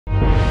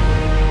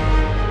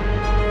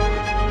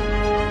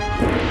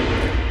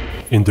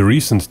In the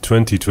recent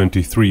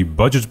 2023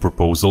 budget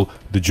proposal,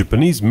 the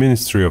Japanese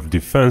Ministry of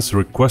Defense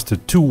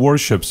requested 2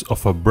 warships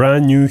of a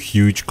brand new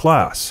huge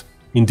class.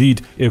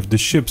 Indeed, if the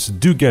ships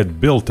do get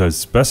built as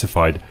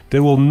specified,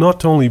 they will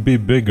not only be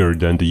bigger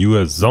than the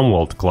US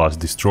Zumwalt-class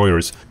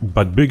destroyers,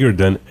 but bigger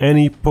than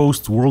any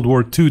post-World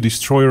War II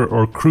destroyer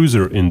or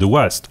cruiser in the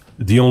West.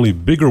 The only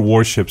bigger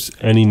warships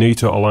any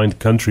NATO-aligned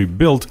country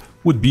built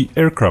would be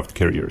aircraft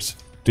carriers.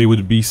 They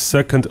would be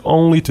second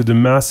only to the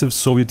massive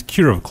Soviet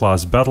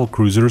Kirov-class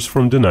battlecruisers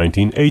from the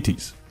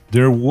 1980s.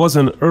 There was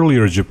an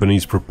earlier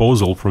Japanese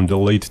proposal from the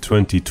late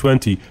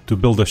 2020 to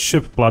build a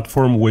ship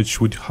platform which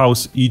would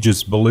house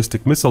Aegis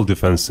ballistic missile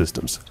defense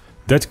systems.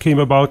 That came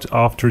about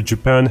after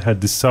Japan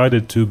had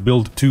decided to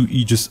build 2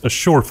 Aegis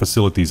ashore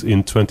facilities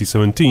in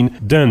 2017,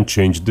 then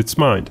changed its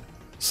mind.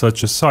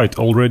 Such a site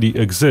already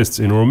exists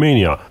in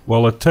Romania,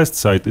 while a test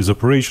site is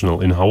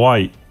operational in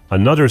Hawaii.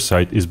 Another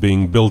site is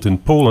being built in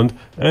Poland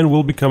and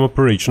will become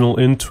operational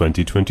in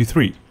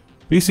 2023.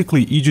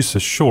 Basically, Aegis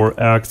Ashore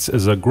acts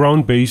as a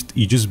ground-based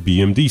Aegis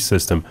BMD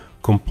system,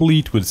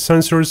 complete with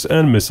sensors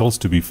and missiles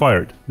to be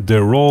fired.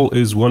 Their role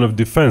is one of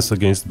defense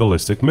against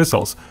ballistic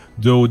missiles,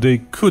 though they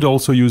could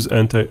also use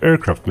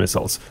anti-aircraft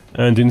missiles,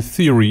 and in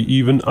theory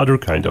even other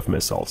kind of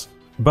missiles.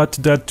 But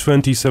that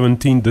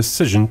 2017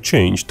 decision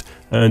changed,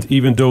 and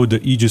even though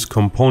the Aegis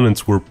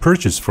components were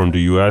purchased from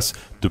the US,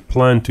 the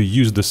plan to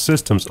use the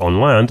systems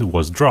on land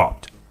was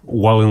dropped.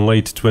 While in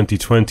late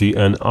 2020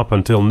 and up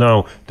until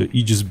now, the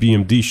Aegis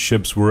BMD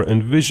ships were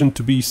envisioned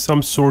to be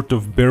some sort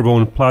of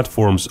barebone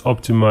platforms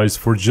optimized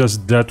for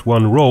just that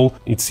one role,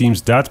 it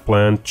seems that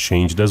plan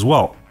changed as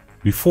well.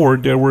 Before,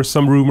 there were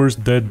some rumors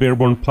that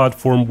barebone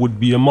platform would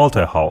be a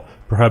multi-hull,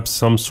 perhaps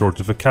some sort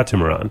of a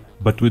catamaran.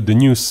 But with the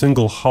new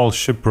single-hull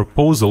ship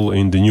proposal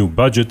in the new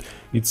budget,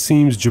 it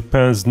seems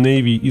Japan's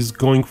navy is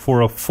going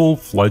for a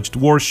full-fledged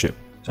warship,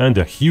 and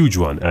a huge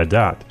one at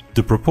that.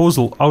 The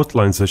proposal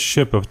outlines a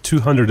ship of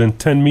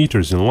 210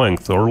 meters in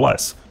length or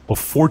less, of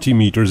 40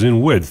 meters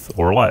in width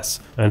or less,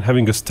 and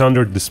having a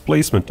standard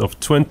displacement of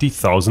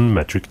 20,000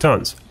 metric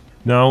tons.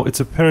 Now, it's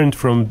apparent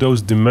from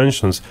those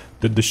dimensions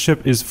that the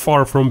ship is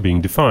far from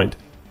being defined.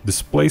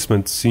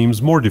 Displacement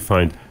seems more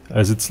defined,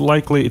 as it's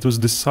likely it was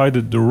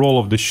decided the role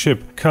of the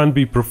ship can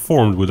be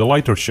performed with a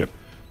lighter ship,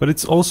 but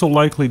it's also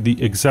likely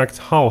the exact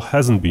hull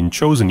hasn't been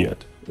chosen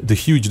yet. The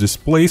huge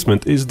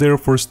displacement is there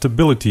for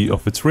stability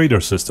of its radar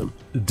system.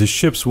 The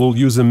ships will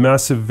use a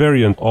massive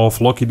variant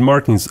of Lockheed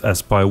Martin's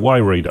SPY-Y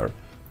radar.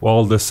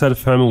 While the said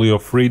family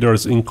of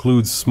radars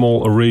includes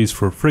small arrays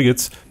for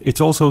frigates, it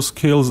also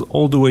scales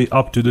all the way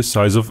up to the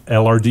size of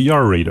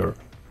LRDR radar.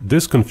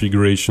 This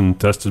configuration,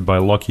 tested by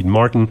Lockheed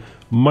Martin,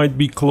 might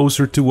be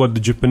closer to what the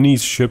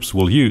Japanese ships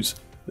will use.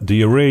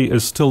 The array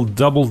is still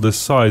double the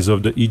size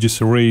of the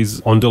Aegis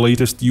arrays on the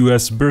latest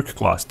US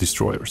Burke-class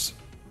destroyers.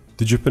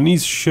 The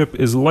Japanese ship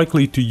is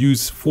likely to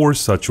use 4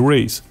 such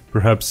arrays,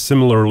 perhaps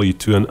similarly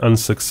to an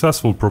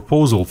unsuccessful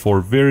proposal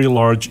for very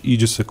large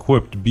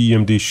Aegis-equipped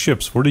BMD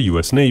ships for the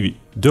US Navy.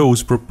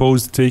 Those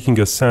proposed taking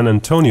a San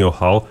Antonio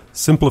hull,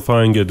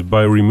 simplifying it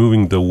by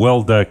removing the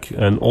well deck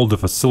and all the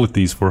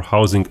facilities for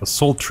housing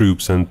assault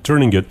troops and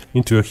turning it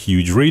into a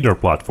huge radar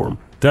platform.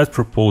 That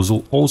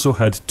proposal also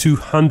had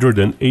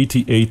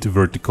 288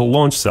 vertical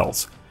launch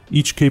cells,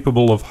 each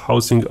capable of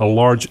housing a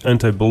large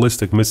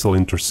anti-ballistic missile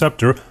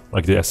interceptor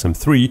like the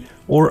SM-3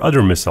 or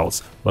other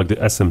missiles like the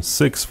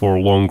SM-6 for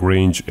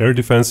long-range air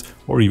defense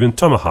or even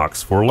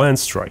Tomahawks for land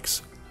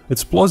strikes.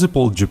 It's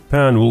plausible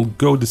Japan will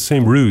go the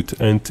same route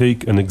and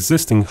take an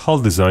existing hull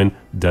design,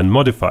 then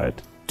modify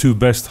it. 2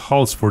 best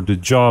hulls for the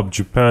job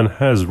Japan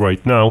has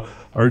right now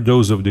are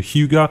those of the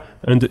Hyuga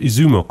and the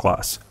Izumo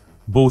class.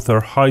 Both are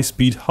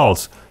high-speed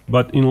hulls,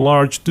 but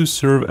enlarged to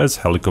serve as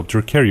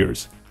helicopter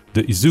carriers.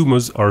 The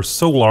Izumos are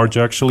so large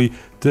actually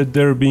that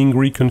they're being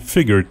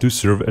reconfigured to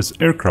serve as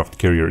aircraft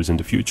carriers in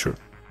the future.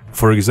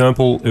 For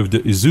example, if the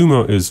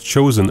Izumo is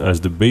chosen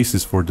as the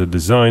basis for the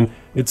design,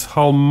 its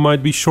hull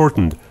might be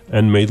shortened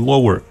and made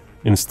lower.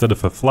 Instead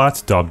of a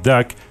flat top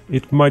deck,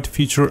 it might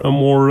feature a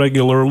more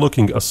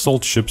regular-looking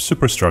assault ship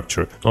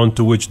superstructure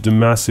onto which the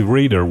massive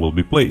radar will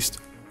be placed.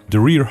 The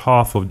rear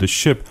half of the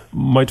ship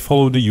might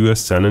follow the US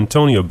San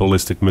Antonio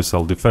ballistic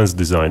missile defense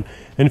design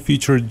and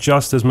feature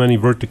just as many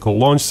vertical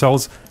launch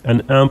cells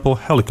and ample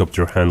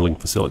helicopter handling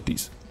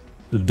facilities.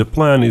 The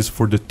plan is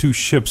for the 2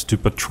 ships to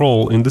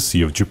patrol in the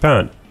Sea of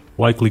Japan,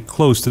 likely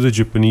close to the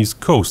Japanese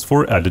coast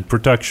for added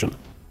protection.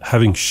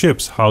 Having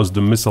ships house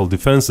the missile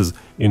defenses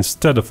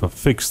instead of a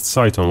fixed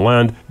site on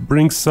land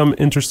brings some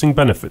interesting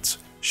benefits.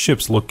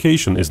 Ship's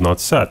location is not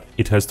set,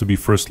 it has to be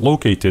first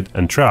located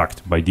and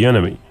tracked by the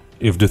enemy.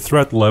 If the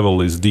threat level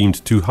is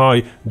deemed too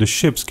high, the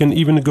ships can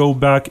even go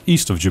back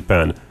east of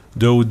Japan,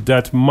 though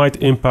that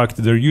might impact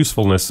their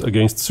usefulness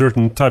against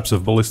certain types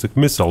of ballistic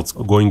missiles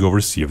going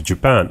over Sea of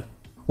Japan.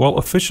 While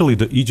officially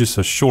the Aegis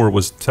Ashore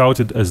was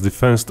touted as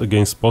defense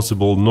against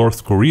possible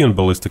North Korean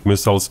ballistic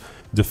missiles,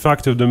 the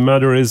fact of the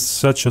matter is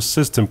such a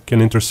system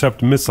can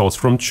intercept missiles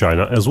from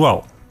China as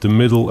well. The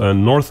middle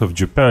and north of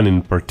Japan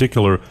in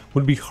particular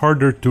would be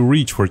harder to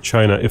reach for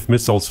China if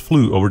missiles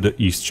flew over the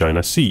East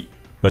China Sea.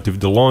 but if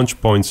the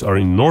launch points are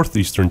in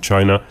northeastern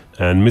China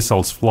and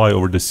missiles fly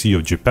over the Sea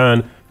of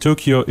Japan,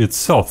 Tokyo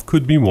itself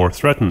could be more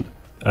threatened,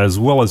 as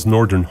well as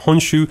northern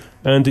Honshu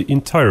and the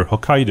entire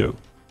Hokkaido.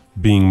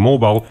 Being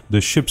mobile,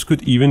 the ships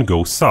could even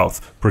go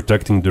south,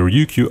 protecting the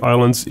Ryukyu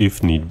Islands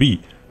if need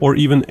be, or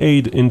even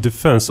aid in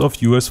defense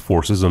of US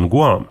forces on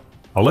Guam.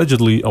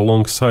 Allegedly,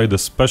 alongside the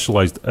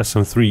specialized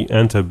SM-3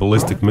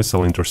 anti-ballistic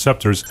missile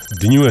interceptors,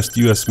 the newest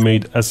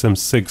US-made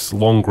SM-6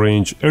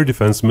 long-range air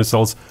defense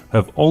missiles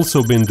have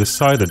also been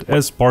decided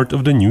as part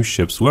of the new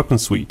ship's weapon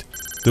suite.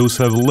 Those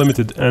have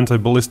limited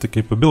anti-ballistic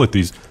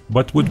capabilities,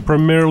 but would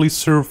primarily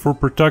serve for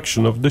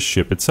protection of the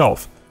ship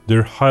itself.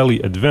 They're highly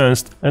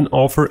advanced and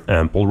offer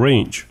ample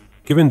range.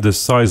 Given the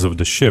size of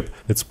the ship,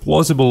 it's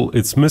plausible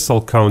its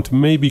missile count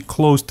may be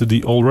close to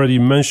the already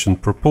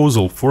mentioned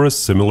proposal for a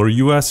similar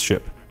US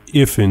ship.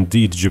 If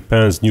indeed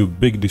Japan's new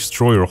big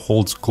destroyer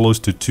holds close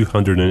to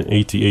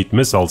 288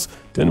 missiles,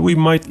 then we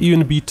might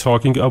even be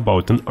talking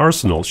about an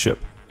arsenal ship.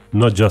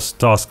 Not just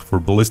tasked for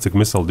ballistic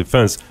missile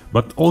defense,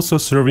 but also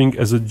serving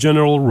as a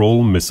general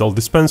role missile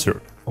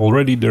dispenser.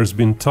 Already there's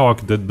been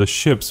talk that the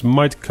ships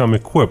might come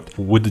equipped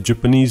with the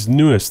Japanese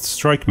newest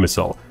strike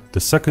missile, the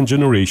second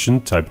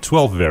generation Type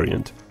 12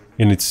 variant.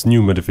 In its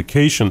new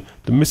modification,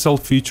 the missile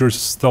features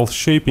stealth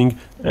shaping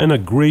and a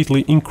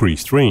greatly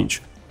increased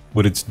range.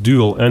 With its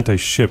dual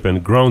anti-ship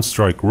and ground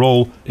strike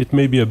role, it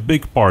may be a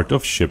big part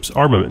of ship's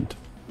armament.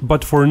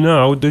 But for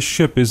now, the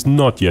ship is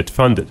not yet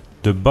funded.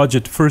 The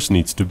budget first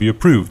needs to be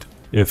approved.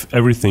 If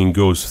everything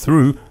goes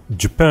through,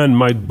 Japan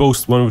might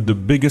boast one of the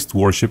biggest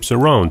warships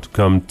around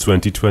come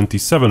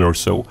 2027 or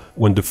so,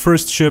 when the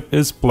first ship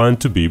is planned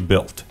to be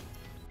built.